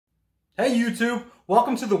Hey YouTube,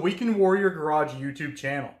 welcome to the Weekend Warrior Garage YouTube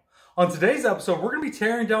channel. On today's episode, we're going to be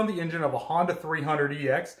tearing down the engine of a Honda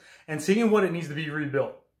 300EX and seeing what it needs to be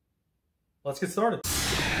rebuilt. Let's get started.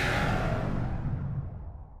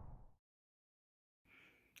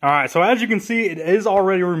 Alright, so as you can see, it is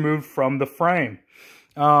already removed from the frame.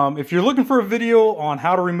 If you're looking for a video on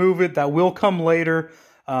how to remove it, that will come later.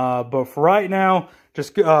 But for right now,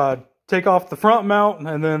 just take off the front mount,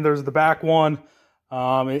 and then there's the back one.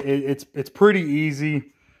 It's pretty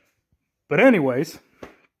easy. But anyways,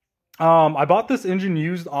 I bought this engine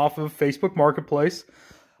used off of Facebook Marketplace.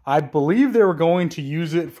 I believe they were going to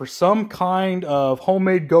use it for some kind of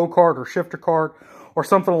homemade go-kart or shifter cart or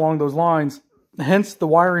something along those lines. Hence the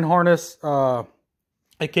wiring harness.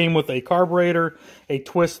 It came with a carburetor, a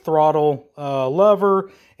twist throttle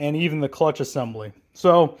lever, and even the clutch assembly.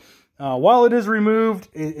 So while it is removed,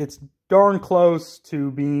 it's darn close to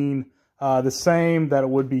being the same that it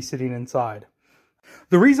would be sitting inside.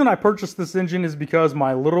 The reason I purchased this engine is because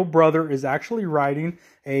my little brother is actually riding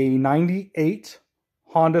a 98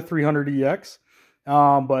 Honda 300EX.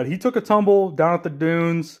 But he took a tumble down at the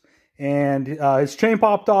dunes and his chain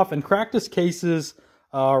popped off and cracked his cases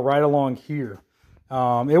right along here.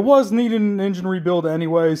 It was needing an engine rebuild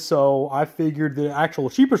anyway, so I figured the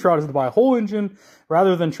actual cheapest route is to buy a whole engine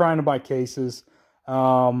rather than trying to buy cases.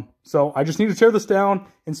 So I just need to tear this down,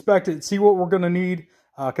 inspect it, see what we're going to need,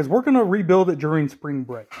 because we're going to rebuild it during spring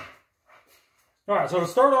break. All right, so to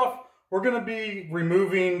start off, we're going to be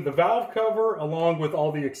removing the valve cover along with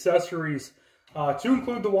all the accessories to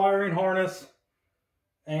include the wiring harness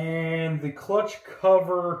and the clutch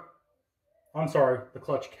cover, the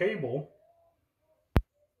clutch cable,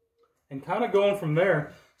 and kind of going from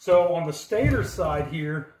there. So on the stator side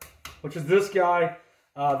here, which is this guy,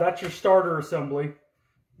 that's your starter assembly.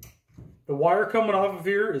 The wire coming off of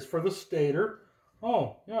here is for the stator.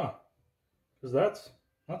 Oh, yeah, because that's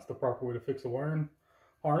the proper way to fix the wiring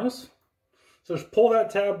harness. So just pull that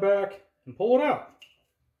tab back and pull it out.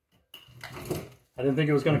 I didn't think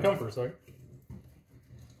it was going to come for a second.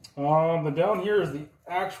 But down here is the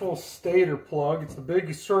actual stator plug. It's the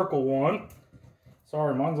big circle one.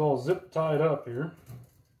 Sorry, mine's all zip tied up here.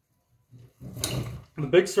 The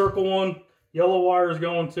big circle one, yellow wire is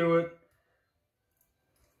going to it.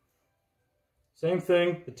 Same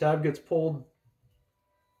thing, the tab gets pulled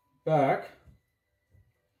back.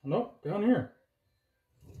 Nope, down here.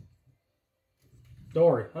 Don't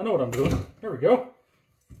worry, I know what I'm doing. There we go.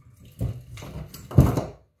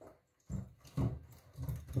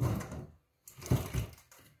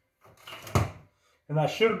 And that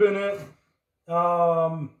should have been it.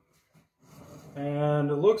 And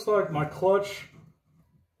it looks like my clutch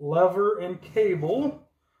lever and cable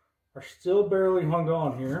are still barely hung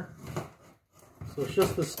on here. So it's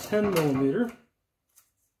just this 10 millimeter.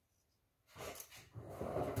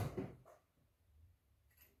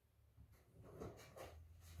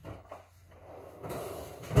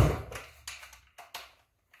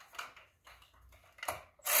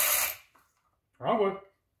 Wrong way.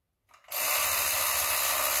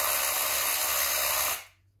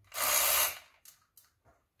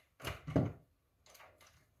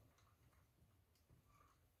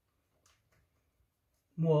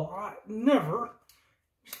 Well, I never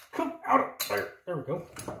come out of there. There we go.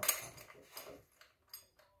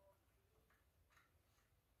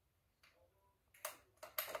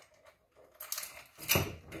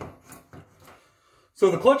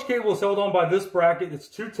 So the clutch cable is held on by this bracket. It's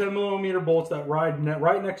two 10 millimeter bolts that ride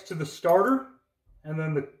right next to the starter. And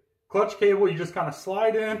then the clutch cable, you just kind of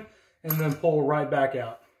slide in and then pull right back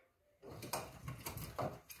out.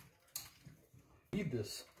 Need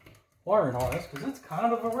this wiring harness because it's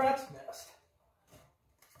kind of a rat's nest.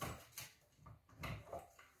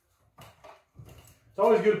 It's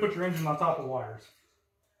always good to put your engine on top of wires.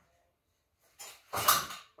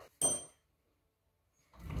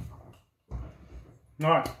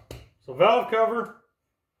 Alright, so valve cover,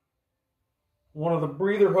 one of the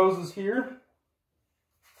breather hoses here.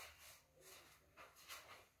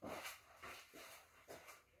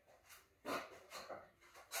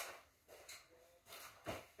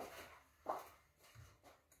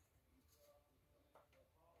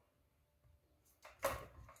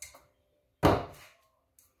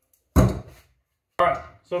 Alright,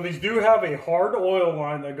 so these do have a hard oil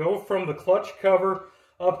line that go from the clutch cover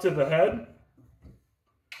up to the head.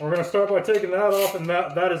 We're going to start by taking that off, and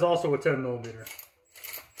that is also a 10 millimeter.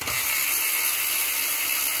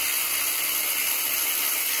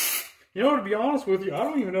 You know, to be honest with you, I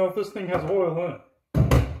don't even know if this thing has oil in it.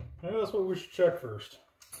 Maybe that's what we should check first.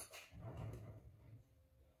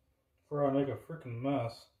 Before I make a freaking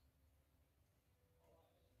mess.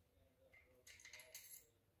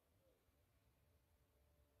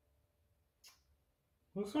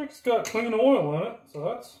 Looks like it's got clean oil in it, so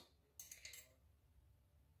that's...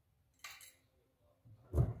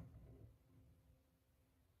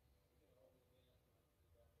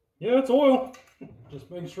 Yeah, it's oil.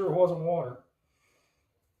 Just making sure it wasn't water.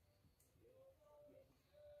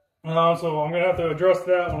 So I'm going to have to address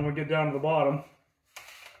that when we get down to the bottom.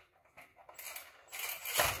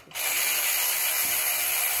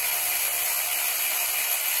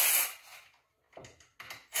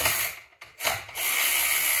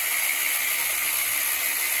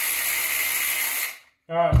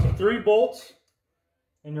 Alright, so 3 bolts,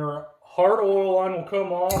 and your hard oil line will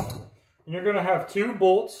come off, and you're going to have 2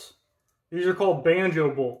 bolts. These are called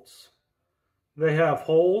banjo bolts. They have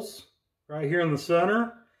holes right here in the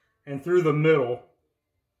center and through the middle.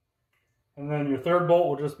 And then your 3rd bolt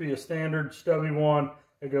will just be a standard stubby one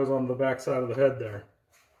that goes on the back side of the head there.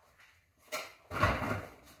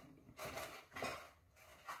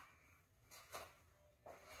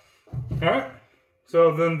 Alright,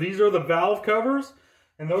 so then these are the valve covers.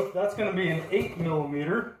 And that's going to be an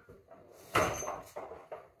 8mm.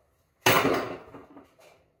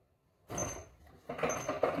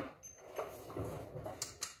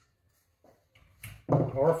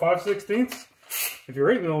 Or 5/16 if your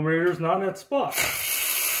 8mm is not in its spot.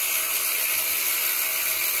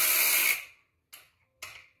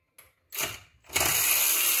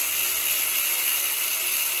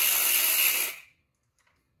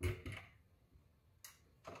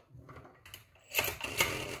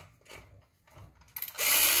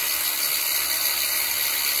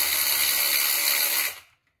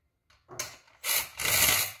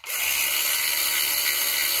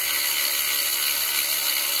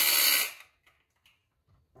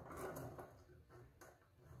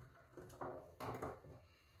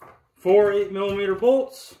 Four 8mm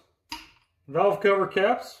bolts, valve cover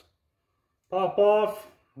caps, pop off.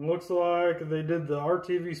 Looks like they did the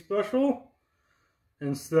RTV special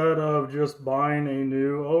instead of just buying a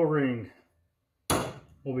new O-ring.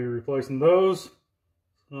 We'll be replacing those.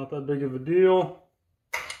 Not that big of a deal.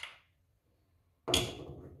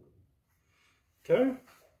 Okay.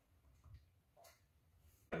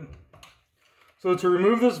 So to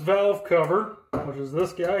remove this valve cover, which is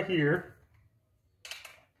this guy here,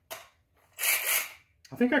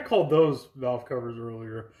 I think I called those valve covers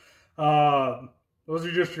earlier. Those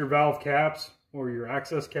are just your valve caps or your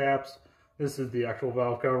access caps. This is the actual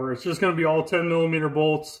valve cover. It's just going to be all 10mm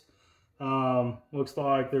bolts. Looks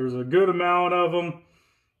like there's a good amount of them.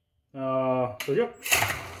 So yep.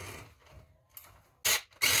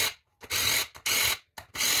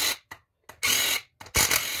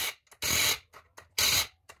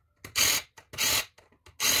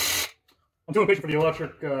 I'm too impatient for the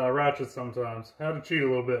electric ratchets sometimes. I had to cheat a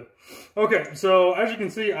little bit. Okay, so as you can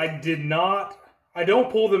see, I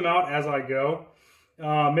don't pull them out as I go.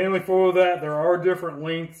 Mainly for that, there are different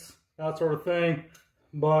lengths, that sort of thing.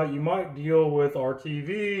 But you might deal with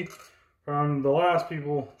RTV from the last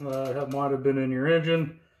people that might have been in your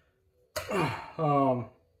engine. I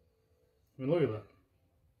mean, look at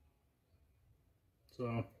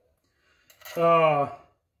that. So,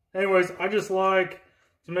 anyways, I just like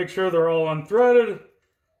to make sure they're all unthreaded,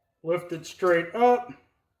 lift it straight up,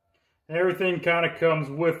 and everything kind of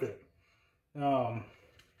comes with it. Because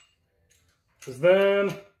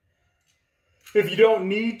then, if you don't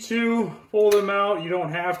need to pull them out, you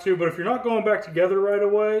don't have to. But if you're not going back together right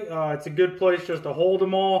away, it's a good place just to hold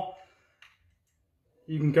them all.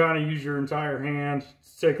 You can kind of use your entire hand.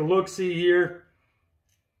 Let's take a look-see here.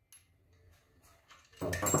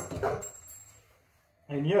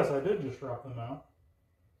 And yes, I did just drop them out.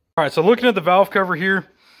 All right, so looking at the valve cover here,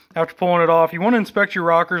 after pulling it off, you want to inspect your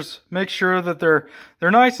rockers. Make sure that they're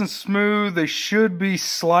nice and smooth. They should be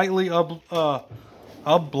slightly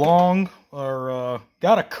oblong or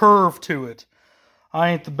got a curve to it. I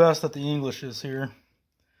ain't the best at the Englishes here.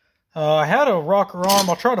 I had a rocker arm.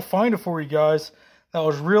 I'll try to find it for you guys. That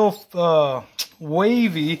was real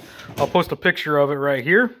wavy. I'll post a picture of it right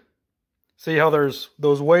here. See how there's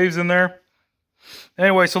those waves in there?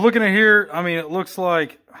 Anyway, so looking at here, I mean, it looks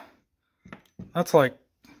like that's like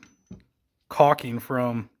caulking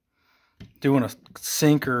from doing a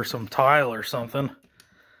sink or some tile or something.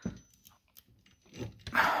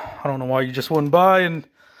 I don't know why you just wouldn't buy a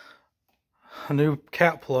new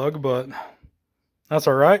cap plug, but that's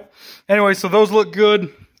all right. Anyway, so those look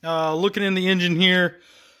good. Looking in the engine here,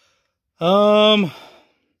 that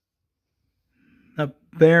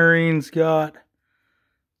bearing's got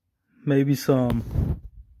maybe some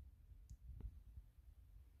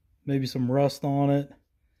rust on it.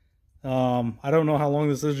 I don't know how long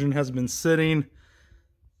this engine has been sitting.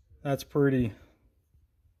 That's pretty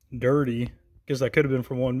dirty. Guess that could have been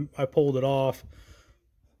from one. I pulled it off.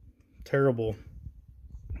 Terrible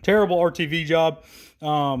RTV job.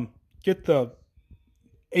 Get the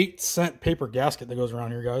 8-cent paper gasket that goes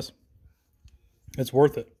around here, guys. It's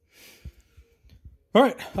worth it. All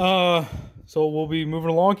right, so we'll be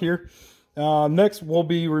moving along here. Next, we'll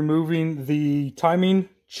be removing the timing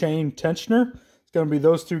chain tensioner. It's going to be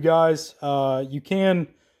those two guys. You can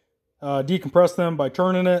decompress them by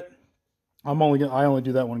turning it. I only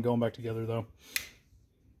do that when going back together, though.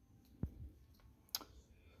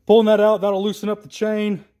 Pulling that out, that'll loosen up the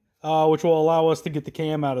chain, which will allow us to get the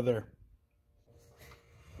cam out of there.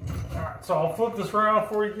 All right, so I'll flip this around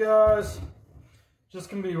for you guys. Just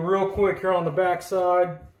gonna be real quick here on the back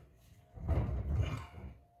side.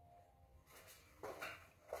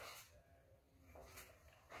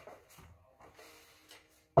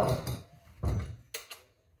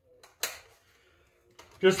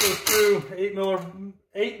 Just those two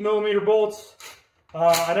 8mm bolts.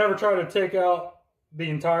 I never try to take out the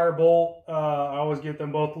entire bolt. I always get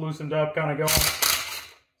them both loosened up, kind of going,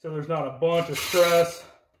 so there's not a bunch of stress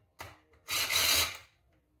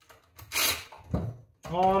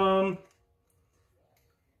on them.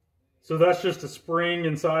 So that's just a spring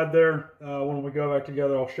inside there. When we go back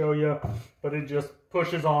together, I'll show you. But it just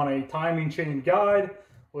pushes on a timing chain guide,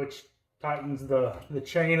 which tightens the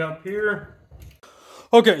chain up here.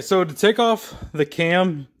 Okay, so to take off the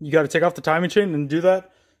cam, you got to take off the timing chain, and to do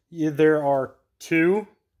that, there are two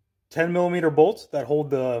 10mm bolts that hold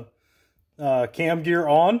the cam gear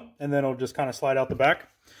on, and then it'll just kind of slide out the back.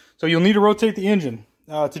 So you'll need to rotate the engine.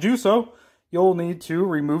 To do so, you'll need to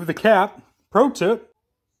remove the cap. Pro tip,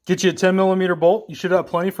 get you a 10mm bolt. You should have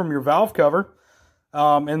plenty from your valve cover,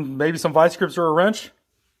 and maybe some vice grips or a wrench.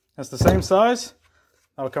 That's the same size.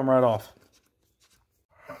 That'll come right off.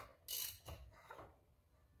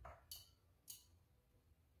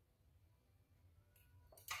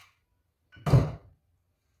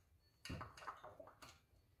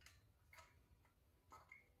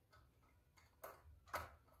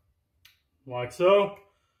 Like so,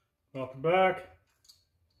 off the back,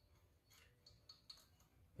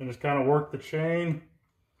 and just kind of work the chain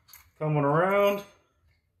coming around.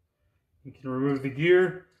 You can remove the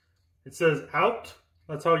gear. It says out.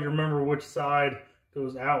 That's how you remember which side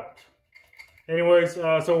goes out. Anyways,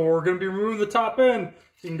 so we're going to be removing the top end.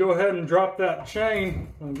 So you can go ahead and drop that chain.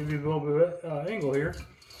 I'll give you a little bit of angle here.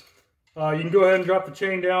 You can go ahead and drop the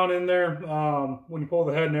chain down in there. When you pull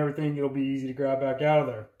the head and everything, it'll be easy to grab back out of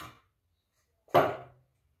there.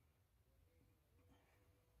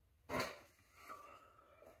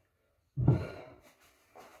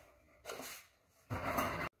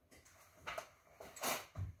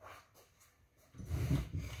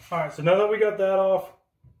 All right, so now that we got that off,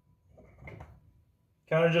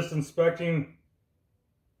 kind of just inspecting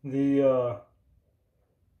the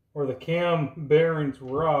where the cam bearings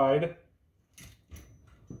ride.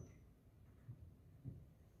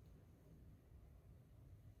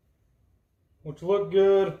 Which look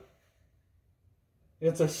good.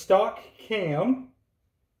 It's a stock cam.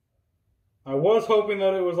 I was hoping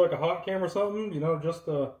that it was like a hot cam or something, you know, just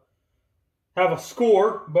to have a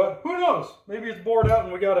score, but who knows? Maybe it's bored out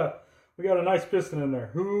and we got a nice piston in there.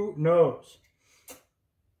 Who knows?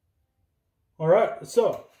 All right,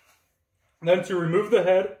 so then to remove the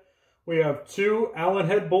head, we have two Allen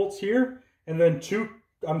head bolts here, and then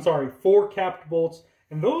 4 capped bolts,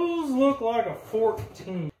 and those look like a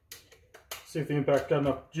 14. See if the impact got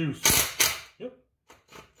enough juice. Yep.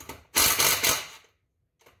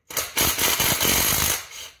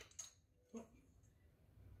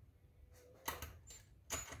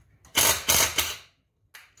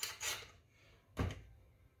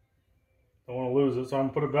 Don't want to lose it, so I'm going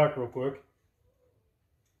to put it back real quick.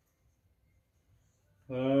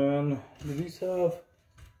 Then, do these have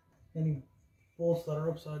any bolts that are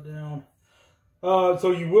upside down?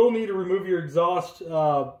 So you will need to remove your exhaust.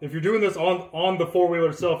 If you're doing this on the four-wheeler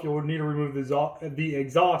itself, you'll need to remove the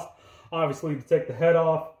exhaust, obviously, to take the head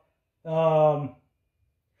off. I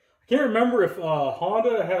can't remember if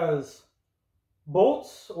Honda has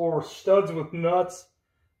bolts or studs with nuts,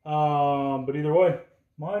 but either way,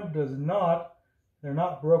 mine does not. They're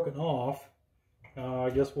not broken off. I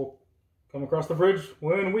guess we'll come across the bridge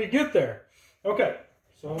when we get there. Okay,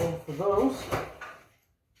 so for those,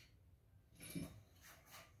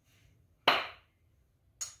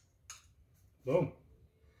 boom.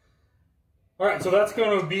 All right, so that's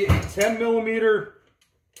going to be a 10mm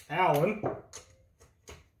Allen.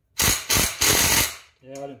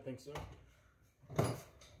 Yeah, I didn't think so.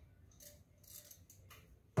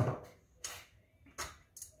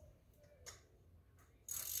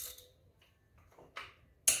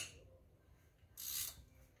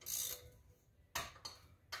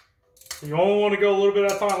 So you only want to go a little bit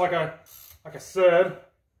at a time, like I said.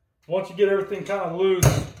 Once you get everything kind of loose,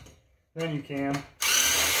 then you can.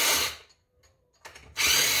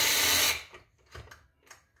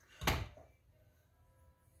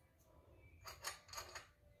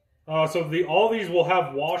 So all these will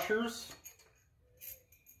have washers,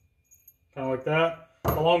 kind of like that,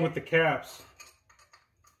 along with the caps,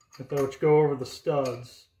 which go over the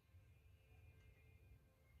studs.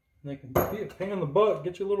 And they can be a pain in the butt.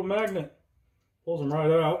 Get you a little magnet, pulls them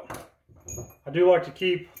right out. I do like to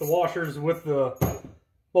keep the washers with the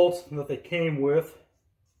bolts that they came with,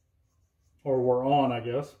 or were on, I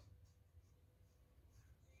guess.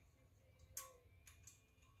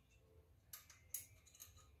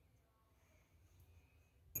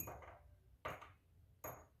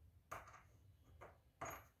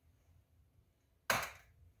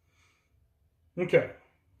 Okay.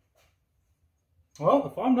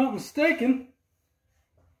 Well, if I'm not mistaken,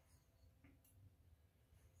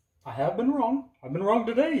 I have been wrong. I've been wrong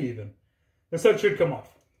today even. This head should come off.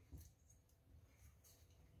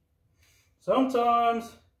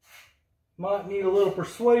 Sometimes might need a little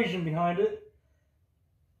persuasion behind it.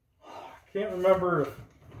 I can't remember.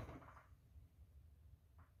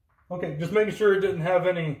 Okay, just making sure it didn't have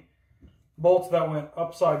any bolts that went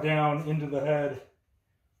upside down into the head.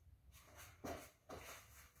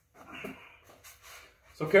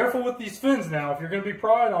 So careful with these fins now. If you're going to be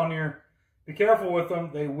prying on here, be careful with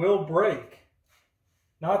them. They will break.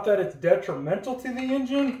 Not that it's detrimental to the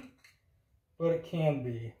engine, but it can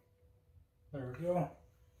be. There we go.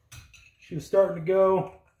 She was starting to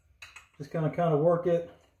go. Just going to kind of work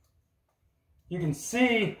it. You can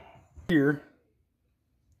see here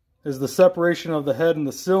is the separation of the head and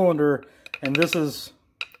the cylinder, and this is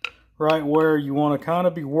right where you want to kind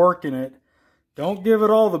of be working it. Don't give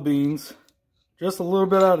it all the beans. Just a little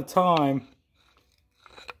bit at a time,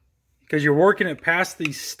 because you're working it past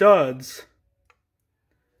these studs.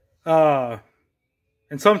 And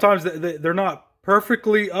sometimes they're not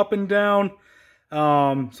perfectly up and down,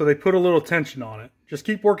 so they put a little tension on it. Just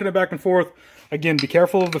keep working it back and forth. Again, be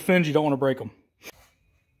careful of the fins. You don't want to break them.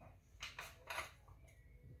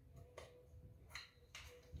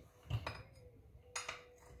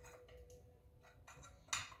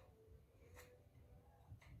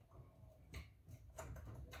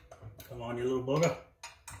 Come on, you little bugger.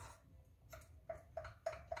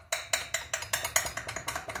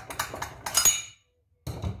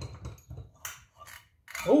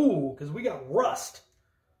 Oh, because we got rust.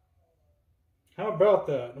 How about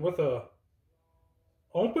that? With a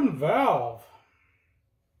open valve.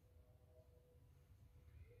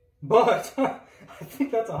 But I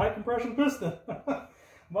think that's a high compression piston.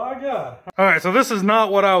 My God. All right, so this is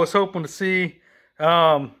not what I was hoping to see.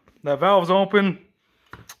 That valve's open.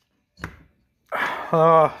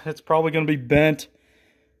 It's probably going to be bent.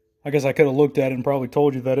 I guess I could have looked at it and probably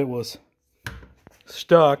told you that it was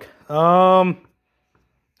stuck.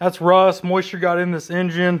 That's rust. Moisture got in this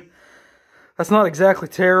engine. That's not exactly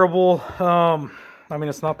terrible. I mean,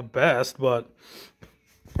 it's not the best, but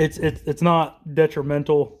it's not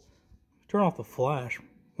detrimental. Turn off the flash.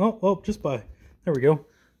 Oh, just by, there we go.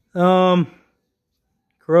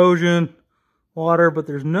 Corrosion, water, but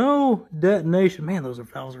there's no detonation. Man, those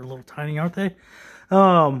valves are a little tiny, aren't they?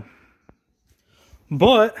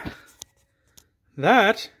 But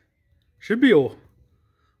that should be a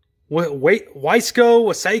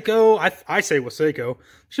Waseco. I say Waseco.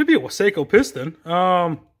 Should be a Waseco piston,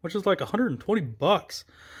 which is like 120 bucks.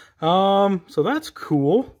 So that's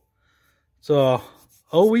cool. It's a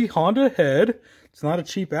OE Honda head. It's not a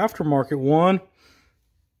cheap aftermarket one.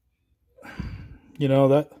 You know,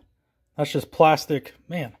 that's just plastic,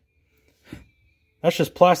 man. That's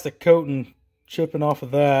just plastic coating chipping off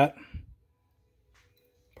of that.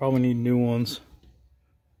 Probably need new ones.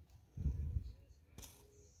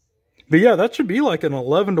 But yeah, that should be like an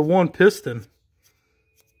 11-to-1 piston.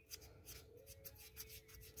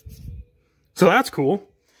 So that's cool.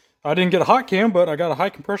 I didn't get a hot cam, but I got a high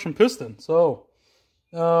compression piston. So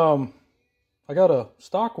I got a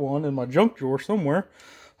stock one in my junk drawer somewhere.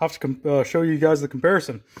 I'll have to show you guys the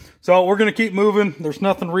comparison. So we're going to keep moving. There's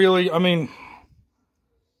nothing really, I mean,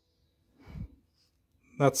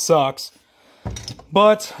 that sucks.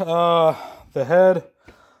 But the head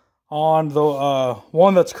on the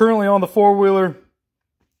one that's currently on the four-wheeler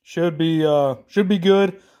should be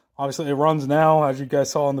good. Obviously, it runs now, as you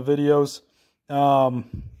guys saw in the videos.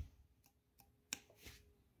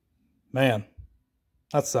 Man,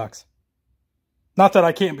 that sucks. Not that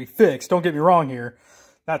I can't be fixed. Don't get me wrong here.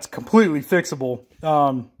 That's completely fixable.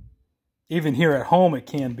 Even here at home, it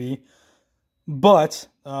can be. But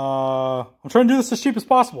I'm trying to do this as cheap as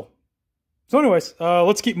possible. So anyways,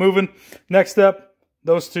 let's keep moving. Next step,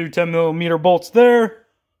 those two 10mm bolts there.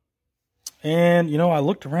 And, you know, I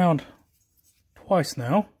looked around twice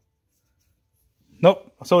now.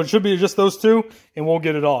 Nope. So it should be just those two, and we'll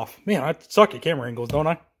get it off. Man, I suck at camera angles, don't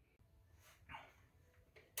I?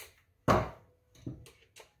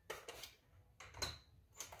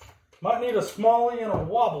 Might need a smallie and a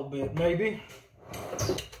wobble bit, maybe.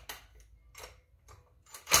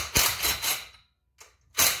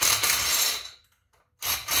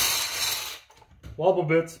 Wobble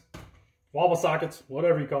bits, wobble sockets,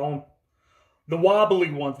 whatever you call them. The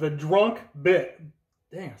wobbly ones, the drunk bit.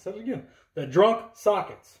 Dang, I said it again. The drunk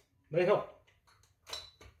sockets. They help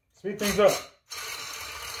speed things up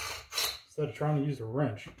instead of trying to use a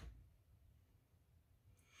wrench.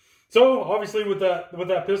 So obviously with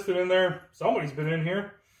that piston in there, somebody's been in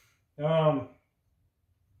here.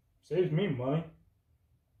 Saves me money.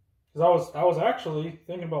 Because I was actually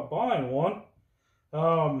thinking about buying one.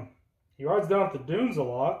 He rides down at the dunes a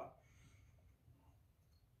lot.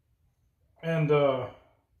 And I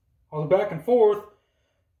was back and forth,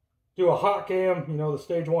 do a hot cam, you know, the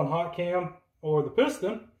stage 1 hot cam or the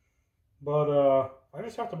piston. But I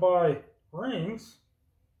just have to buy rings.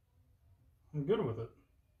 I'm good with it.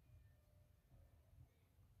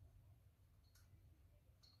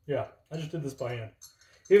 Yeah, I just did this by hand.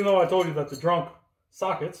 Even though I told you that the drunk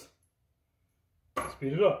sockets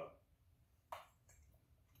speed it up.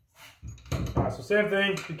 Alright, so same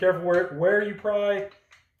thing. Be careful where you pry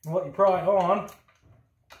and what you pry on.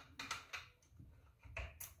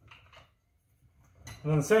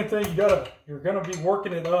 And then the same thing, you're gonna be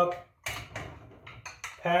working it up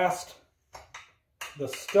past the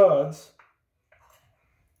studs.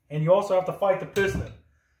 And you also have to fight the piston.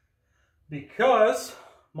 Because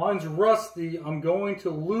mine's rusty, I'm going to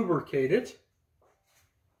lubricate it.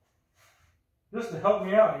 Just to help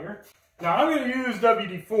me out here. Now I'm going to use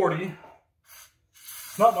WD-40.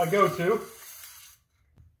 It's not my go-to.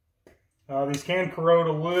 These can corrode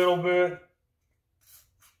a little bit.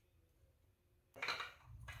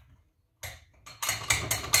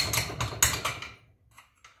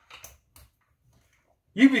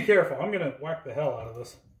 You be careful. I'm going to whack the hell out of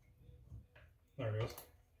this. There it goes.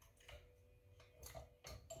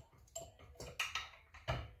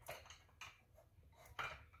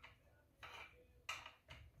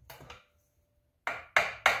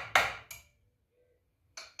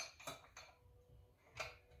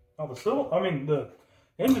 Now the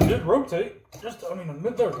engine did rotate. There it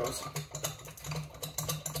goes.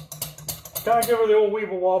 Kind of give her the old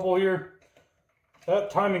weeble wobble here.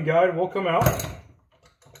 That timing guide will come out.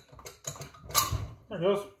 There it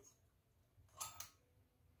goes.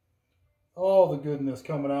 All the goodness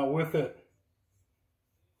coming out with it.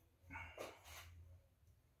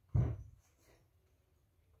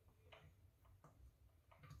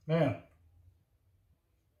 Man.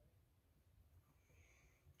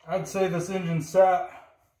 I'd say this engine sat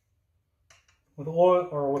with oil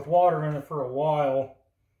or with water in it for a while.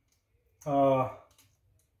 I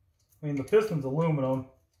mean, the piston's aluminum.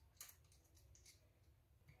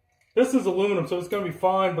 Piston's aluminum, so it's going to be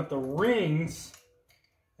fine, but the rings,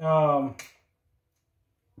 when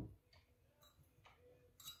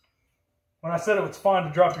I said it was fine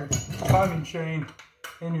to drop your timing chain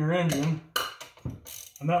in your engine,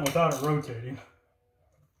 and that without it rotating.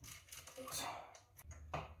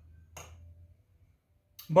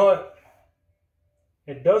 But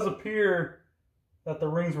it does appear that the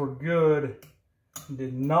rings were good and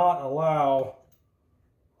did not allow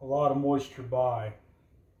a lot of moisture by.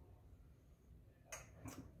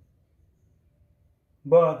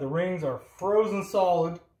 But the rings are frozen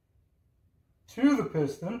solid to the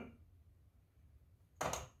piston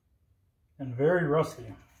and very rusty.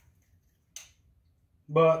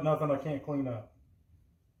 But nothing I can't clean up.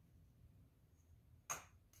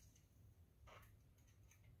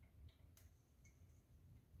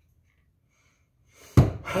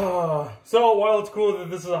 So while it's cool that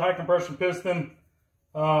this is a high compression piston,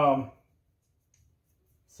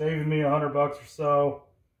 saving me $100 or so.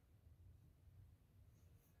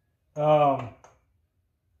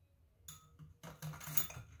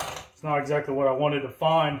 It's not exactly what I wanted to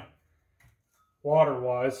find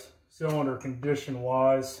water-wise, cylinder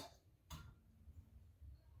condition-wise.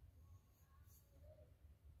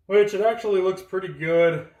 Which it actually looks pretty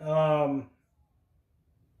good.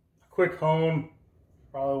 Quick hone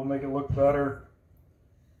probably will make it look better.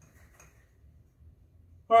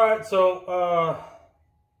 Alright, so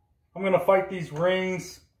I'm going to fight these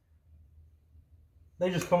rings. They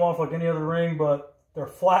just come off like any other ring, but they're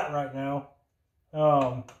flat right now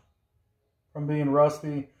from being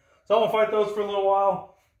rusty. So I'm going to fight those for a little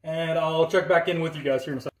while. and I'll check back in with you guys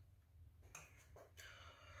here in a second.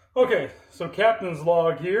 Okay, so captain's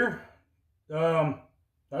log here.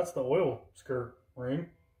 That's the oil skirt ring.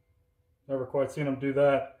 Never quite seen them do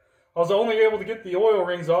that. I was only able to get the oil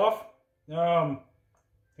rings off. The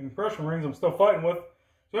compression rings I'm still fighting with.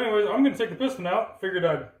 So anyways, I'm going to take the piston out. Figured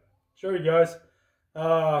I'd show you guys.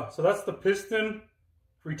 So that's the piston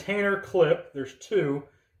retainer clip. There's two.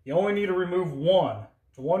 You only need to remove one.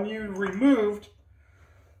 The one you removed,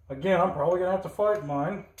 again, I'm probably going to have to fight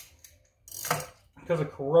mine because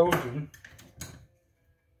of corrosion.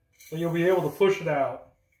 But you'll be able to push it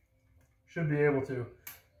out. Should be able to.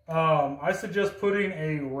 I suggest putting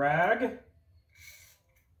a rag,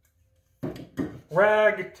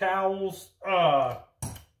 towels, come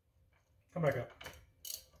back up.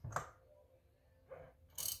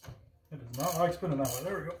 It does not like spinning that way.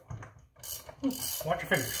 There we go. Watch your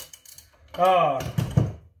fingers.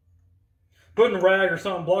 Putting a rag or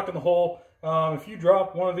something blocking the hole. If you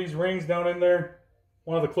drop one of these rings down in there,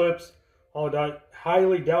 one of the clips, I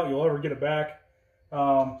highly doubt you'll ever get it back.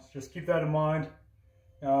 Just keep that in mind.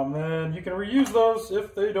 Then you can reuse those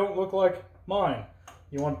if they don't look like mine.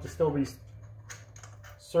 You want it to still be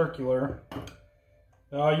circular.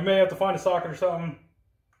 You may have to find a socket or something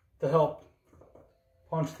to help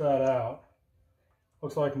punch that out.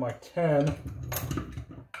 Looks like my 10.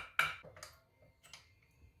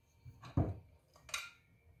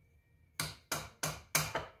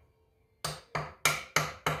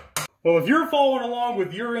 Well, if you're following along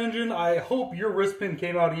with your engine, I hope your wrist pin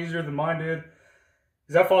came out easier than mine did.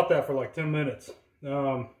 Because I fought that for like 10 minutes.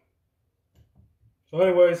 So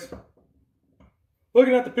anyways,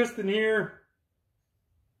 looking at the piston here,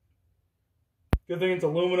 good thing it's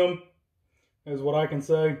aluminum, is what I can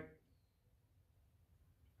say.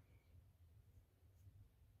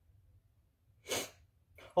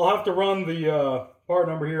 I'll have to run the part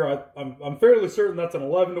number here. I'm fairly certain that's an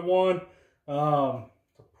 11-to-1.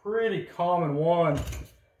 It's a pretty common one.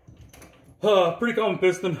 Pretty common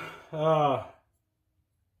piston. So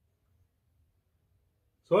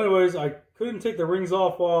anyways, I couldn't take the rings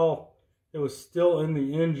off while it was still in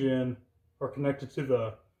the engine or connected to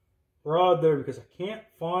the rod there because I can't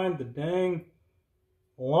find the dang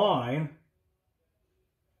line.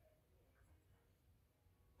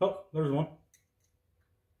 Oh, there's one.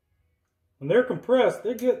 When they're compressed,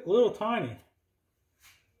 they get a little tiny.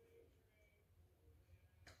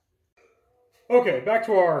 Okay, back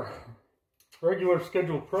to our regular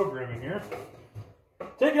scheduled programming here.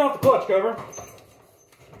 Taking off the clutch cover.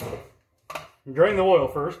 Drain the oil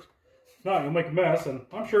first. If not, you'll make a mess, and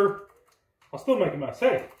I'm sure I'll still make a mess.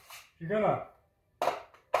 Hey, if you're gonna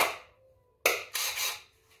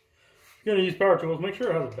use power tools, make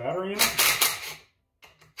sure it has a battery in it.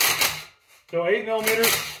 So 8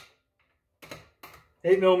 millimeters.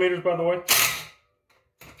 8 millimeters, by the way.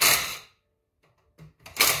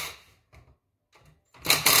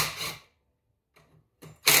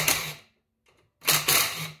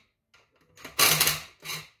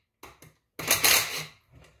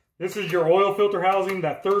 This is your oil filter housing.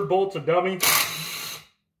 That third bolt's a dummy.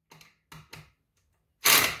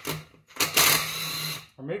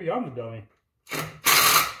 Or maybe I'm the dummy.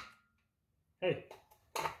 Hey,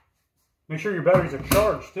 make sure your batteries are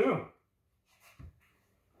charged too.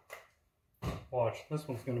 Watch, this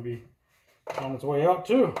one's going to be on its way out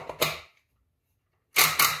too.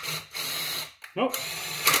 Nope,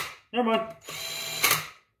 never mind.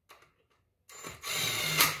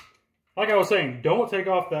 Like I was saying, don't take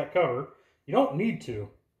off that cover. You don't need to.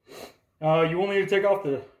 You will need to take off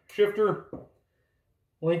the shifter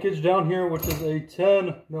linkage down here, which is a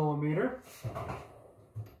 10 millimeter.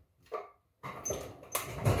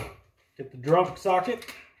 Get the drum socket,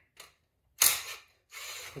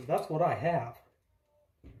 because that's what I have.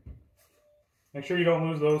 Make sure you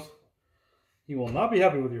don't lose those. You will not be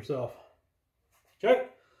happy with yourself. Okay.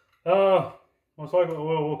 Most likely the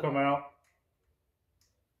oil will come out.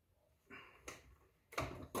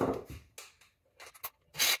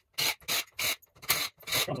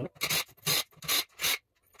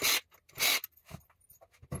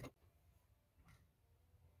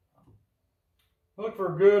 Look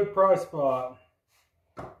for a good pry spot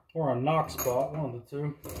or a knock spot, one of the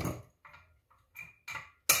two.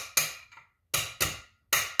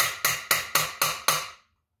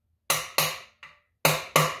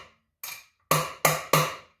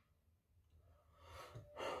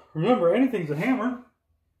 Remember, anything's a hammer.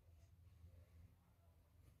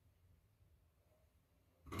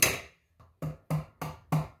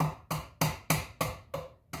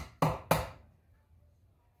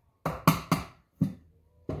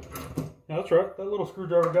 That's right, that little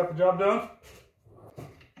screwdriver got the job done.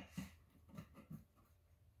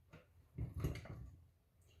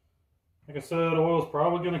 Like I said, oil's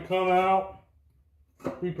probably going to come out.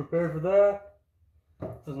 Be prepared for that.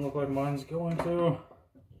 Doesn't look like mine's going to.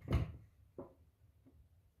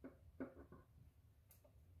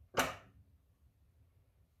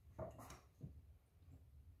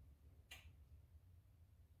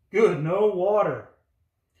 Good, no water.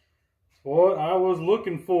 That's what I was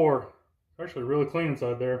looking for. It's actually really clean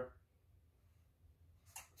inside there.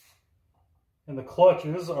 And the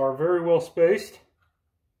clutches are very well spaced.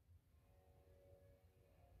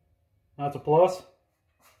 That's a plus.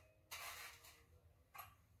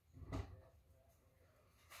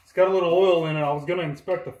 It's got a little oil in it. I was going to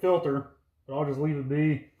inspect the filter, but I'll just leave it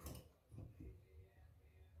be.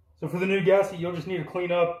 So for the new gasket, you'll just need to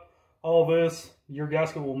clean up all this. Your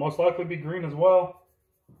gasket will most likely be green as well.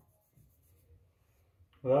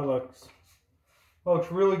 But that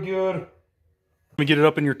looks really good. Let me get it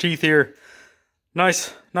up in your teeth here.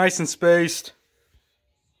 Nice and spaced.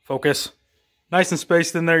 Focus. Nice and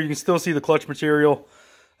spaced in there. You can still see the clutch material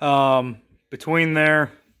between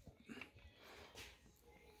there.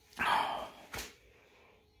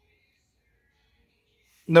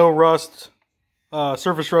 No rust,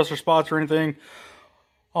 surface rust or spots or anything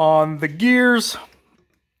on the gears.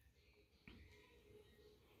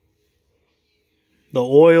 The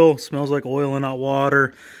oil smells like oil and not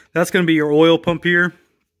water. That's going to be your oil pump here.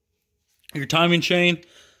 Your timing chain.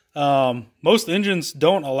 Most engines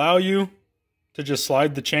don't allow you to just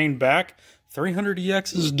slide the chain back.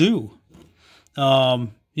 300EXs do.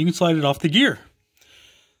 You can slide it off the gear.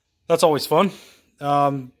 That's always fun.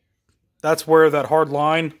 That's where that hard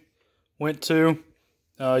line went to.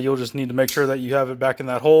 You'll just need to make sure that you have it back in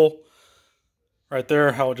that hole. Right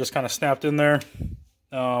there, how it just kind of snapped in there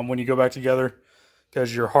when you go back together.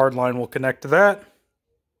 Because your hard line will connect to that.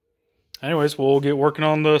 Anyways, we'll get working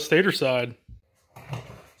on the stator side.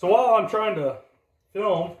 So while I'm trying to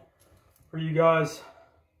film for you guys,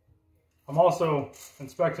 I'm also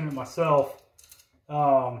inspecting it myself.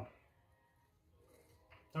 That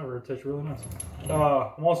rotates really nice.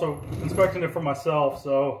 I'm also inspecting it for myself,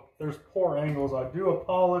 so there's poor angles. I do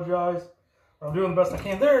apologize. I'm doing the best I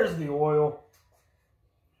can. There's the oil.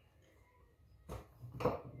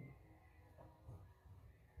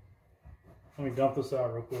 Let me dump this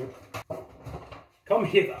out real quick. Come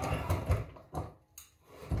hither.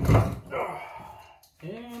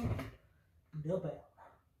 And dump out.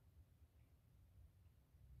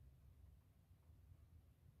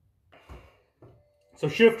 So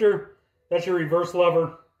shifter, that's your reverse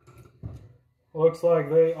lever. Looks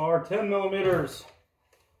like they are 10 millimeters.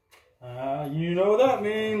 You know what that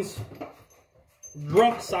means.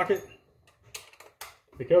 Drunk socket.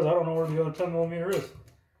 Because I don't know where the other 10 millimeter is.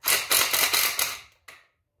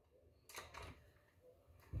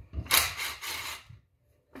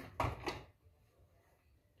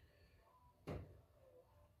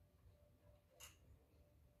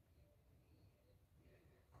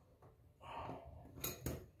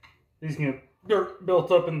 These can get dirt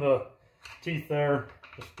built up in the teeth there.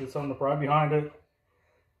 Just get something to pry behind it.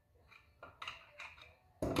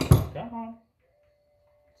 Come on.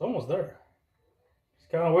 It's almost there.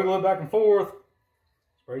 Just kind of wiggle it back and forth.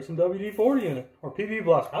 Spray some WD-40 in it. Or PB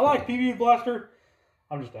Blaster. I like PB Blaster.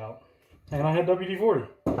 I'm just out. And I had WD-40.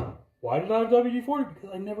 Why did I have WD-40? Because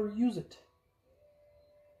I never use it.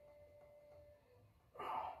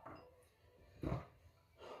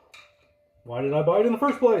 Why did I buy it in the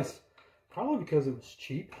first place? Probably because it was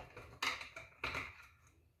cheap.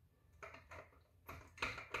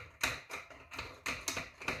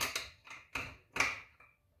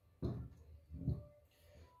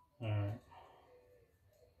 Alright.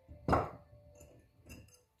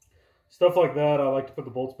 Stuff like that, I like to put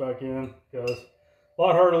the bolts back in because a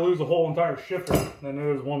lot harder to lose a whole entire shifter than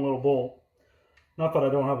it is one little bolt. Not that I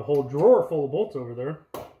don't have a whole drawer full of bolts over there,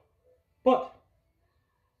 but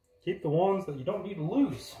keep the ones that you don't need to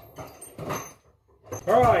lose.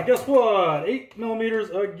 Alright, guess what? 8 millimeters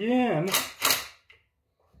again.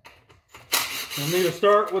 We'll need to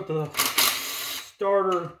start with the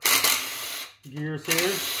starter gears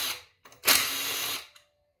here.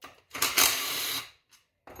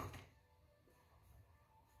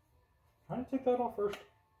 Can I take that off first?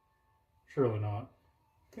 Surely not.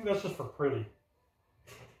 I think that's just for pretty.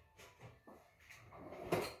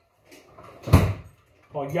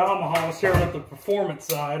 While Yamaha was tearing up the performance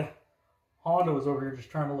side, Honda was over here just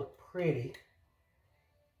trying to look pretty.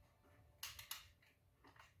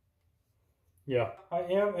 Yeah, I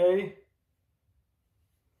am a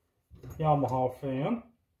Yamaha fan.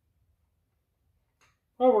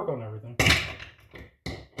 I work on everything.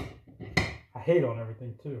 I hate on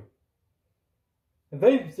everything too.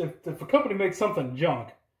 If a company makes something junk,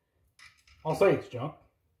 I'll say it's junk.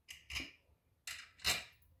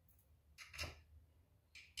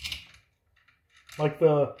 Like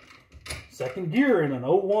the second gear in an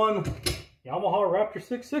 01 Yamaha Raptor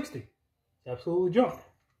 660. It's absolutely junk.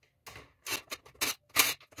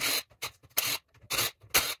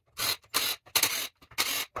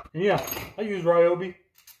 And yeah, I use Ryobi.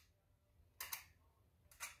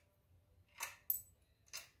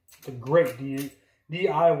 It's a great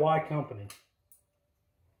DIY company.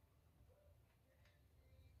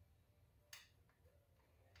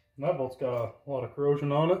 And that bolt's got a lot of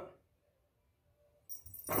corrosion on it.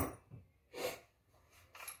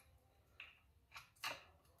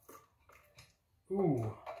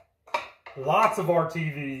 Ooh, lots of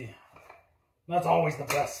RTV. That's always the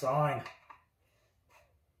best sign. I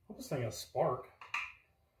hope this thing has spark.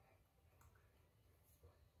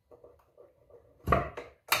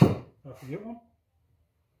 If you get one.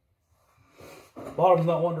 Bottom's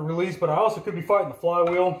not wanting to release, but I also could be fighting the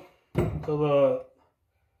flywheel. So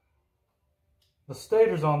the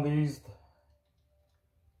stators on these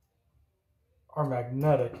are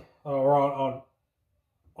magnetic, or on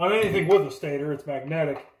anything with a stator, it's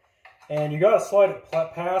magnetic, and you got to slide it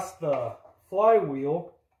past the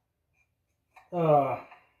flywheel.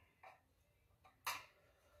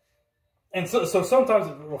 And so sometimes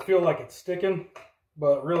it will feel like it's sticking,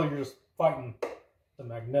 but really you're just fighting the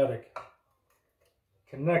magnetic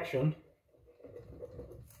connection.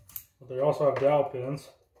 But they also have dowel pins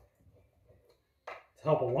to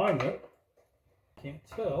help alignment. Can't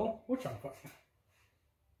tell which I'm fighting.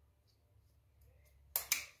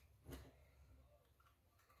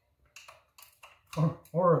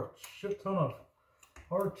 Or a shit ton of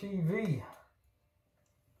RTV.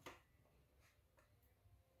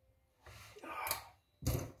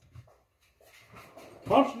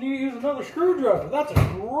 Punch, need to use another screwdriver. That's a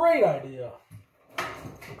great idea.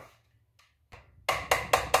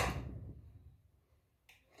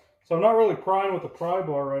 So I'm not really prying with the pry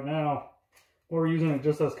bar right now. We're using it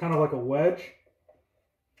just as kind of like a wedge.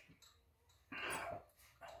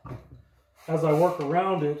 As I work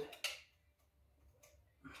around it,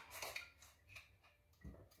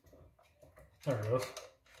 there it goes.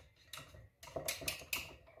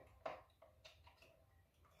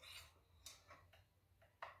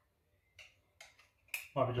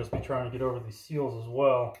 Might just be trying to get over these seals as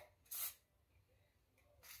well.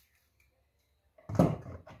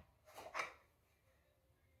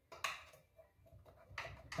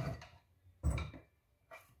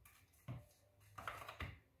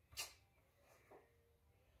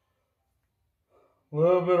 A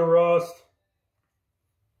little bit of rust.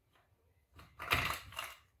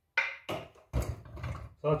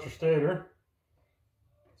 So that's your stator.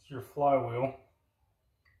 It's your flywheel.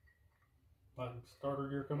 Let the starter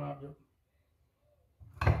gear come out. Yep.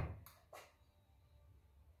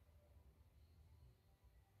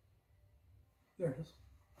 There it is.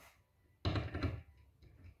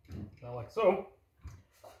 Now like so.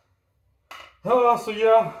 So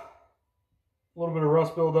yeah, a little bit of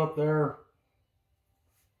rust buildup there.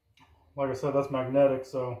 Like I said, that's magnetic,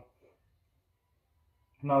 so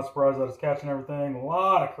I'm not surprised that it's catching everything. A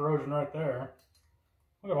lot of corrosion right there.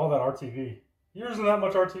 Look at all that RTV. You're using that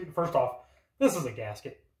much RTV. First off, this is a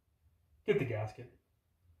gasket. Get the gasket.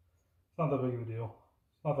 It's not that big of a deal.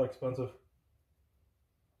 It's not that expensive.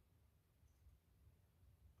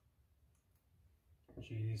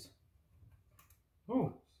 Jeez.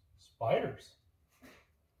 Ooh, spiders.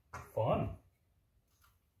 Fun.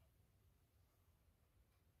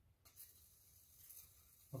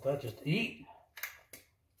 Let that just eat.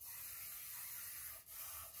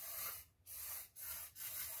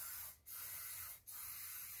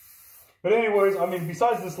 But anyways, I mean,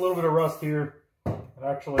 besides this little bit of rust here, it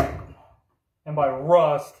actually, and by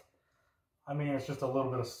rust, I mean it's just a little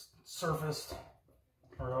bit of surfaced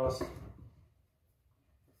rust.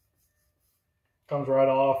 Comes right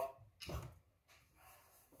off.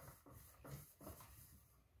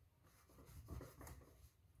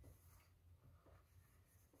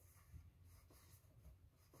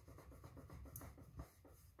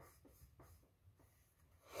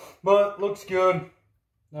 But looks good.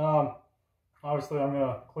 Obviously I'm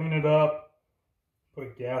gonna clean it up, put a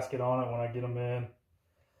gasket on it when I get them in.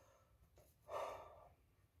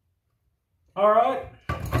 All right,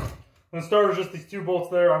 and starters, just these two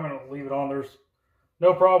bolts there. I'm gonna leave it on. There's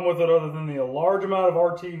no problem with it other than the large amount of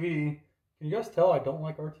RTV. Can you guys tell I don't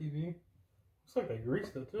like RTV? Looks like they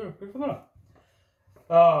greased it too. Good for them.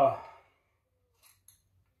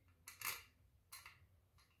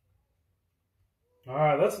 All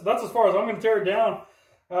right, that's as far as I'm going to tear it down.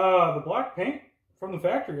 The black paint from the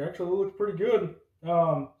factory actually looks pretty good.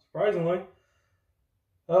 As surprisingly.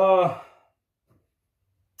 Boy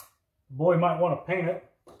might want to paint it,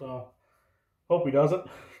 so hope he doesn't.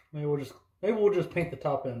 Maybe we'll just paint the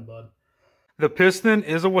top end, bud. The piston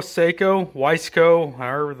is a Wiseco,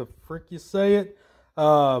 however the frick you say it.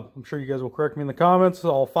 I'm sure you guys will correct me in the comments,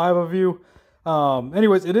 all 5 of you.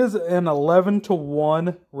 Anyways, it is an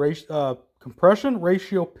 11-to-1 compression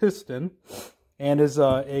ratio piston, and is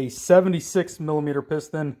a 76 millimeter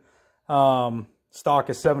piston. Stock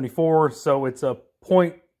is 74, so it's a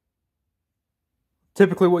point.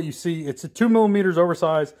 Typically, what you see, it's a 2 millimeters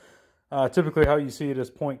oversized. Typically, how you see it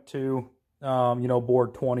is 0.2. You know,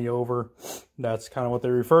 bored 20 over. That's kind of what they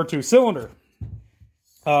refer to. Cylinder.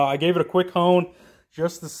 I gave it a quick hone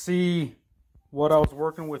just to see what I was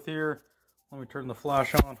working with here. Let me turn the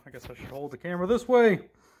flash on. I guess I should hold the camera this way.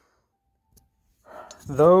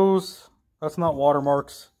 That's not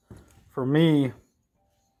watermarks for me.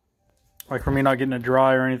 Like for me not getting it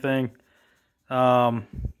dry or anything. Those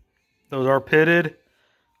are pitted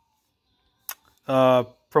from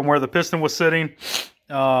where the piston was sitting,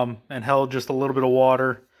 and held just a little bit of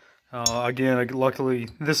water. Again, luckily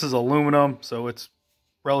this is aluminum, so it's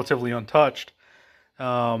relatively untouched.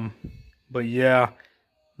 But yeah,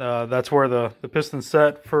 that's where the piston's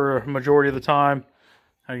set for a majority of the time.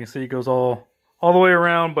 As you can see, it goes all the way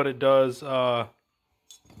around, but it does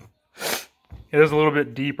it is a little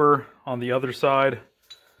bit deeper on the other side,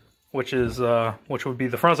 which would be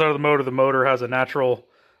the front side of the motor. The motor has a natural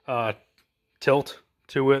tilt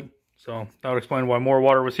to it, so that would explain why more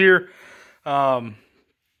water was here.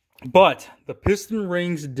 But the piston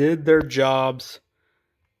rings did their jobs,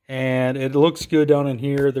 and it looks good down in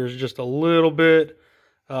here. There's just a little bit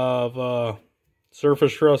of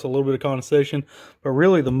surface rust, a little bit of condensation, but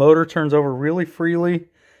really the motor turns over really freely,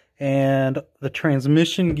 and the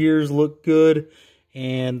transmission gears look good,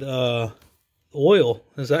 and oil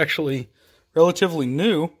is actually relatively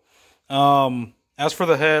new. As for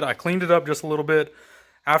the head, I cleaned it up just a little bit.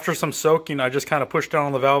 After some soaking, I just kind of pushed down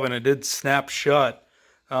on the valve and it did snap shut.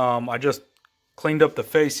 I just cleaned up the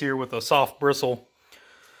face here with a soft bristle.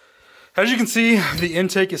 As you can see, the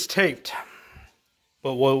intake is taped.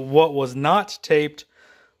 But what was not taped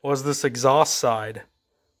was this exhaust side.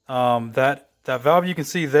 That valve you can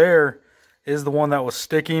see there is the one that was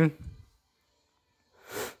sticking.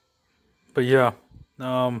 But yeah,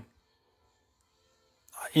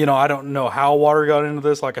 you know, I don't know how water got into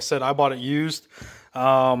this. Like I said, I bought it used.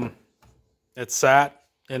 It sat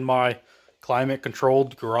in my climate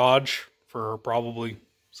controlled garage for probably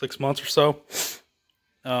 6 months or so.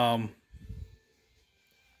 But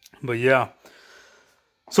yeah.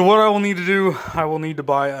 So what I will need to do, I will need to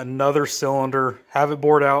buy another cylinder, have it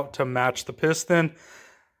bored out to match the piston.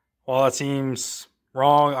 Well, that seems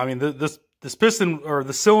wrong. I mean, this piston, or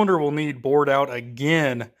the cylinder, will need bored out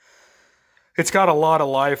again. It's got a lot of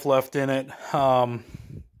life left in it,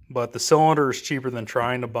 but the cylinder is cheaper than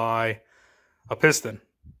trying to buy a piston.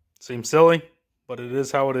 Seems silly, but it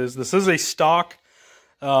is how it is. This is a stock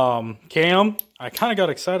cam. I kind of got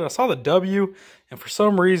excited. I saw the W, and for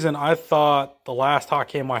some reason I thought the last hot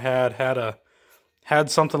cam I had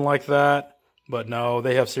something like that, but no,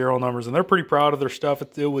 they have serial numbers and they're pretty proud of their stuff.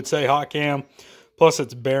 It would say hot cam, plus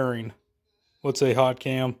its bearing would say hot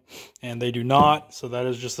cam, and they do not. So that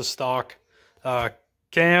is just a stock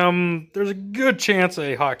cam. There's a good chance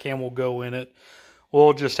a hot cam will go in it.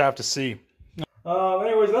 We'll just have to see.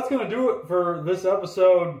 Anyways, that's going to do it for this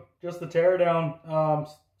episode. Just the teardown.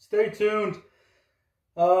 Stay tuned.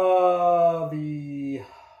 The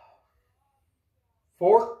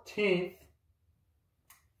 14th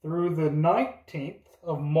through the 19th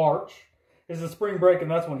of March is the spring break,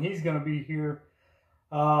 and that's when he's going to be here.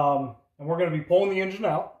 And we're going to be pulling the engine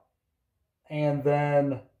out and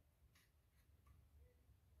then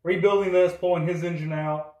rebuilding this, pulling his engine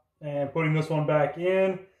out and putting this one back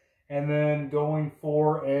in, and then going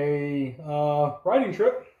for a riding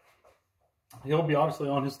trip. He'll be obviously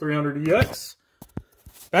on his 300EX.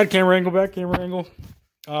 Bad camera angle, back camera angle.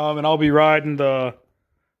 And I'll be riding the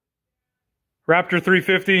Raptor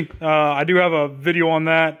 350. I do have a video on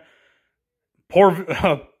that.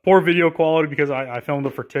 Poor video quality because I filmed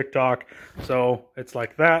it for TikTok. So it's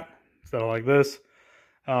like that instead of like this.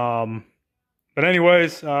 But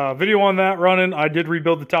anyways, video on that running. I did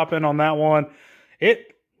rebuild the top end on that one.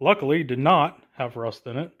 It luckily did not have rust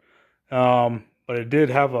in it. But it did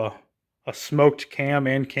have a smoked cam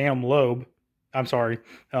and cam lobe. I'm sorry,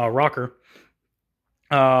 rocker.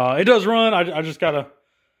 It does run. I just gotta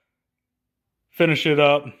finish it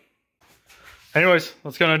up. Anyways,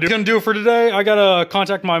 that's gonna do it for today. I gotta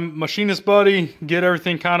contact my machinist buddy, get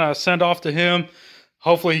everything kind of sent off to him.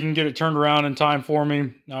 hopefully he can get it turned around in time for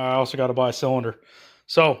me. I also got to buy a cylinder.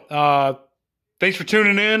 So thanks for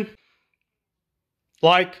tuning in.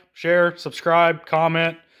 Like, share, subscribe,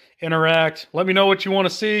 comment, interact. Let me know what you want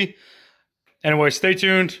to see. Anyway, stay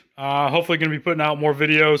tuned. Hopefully going to be putting out more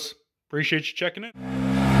videos. Appreciate you checking in.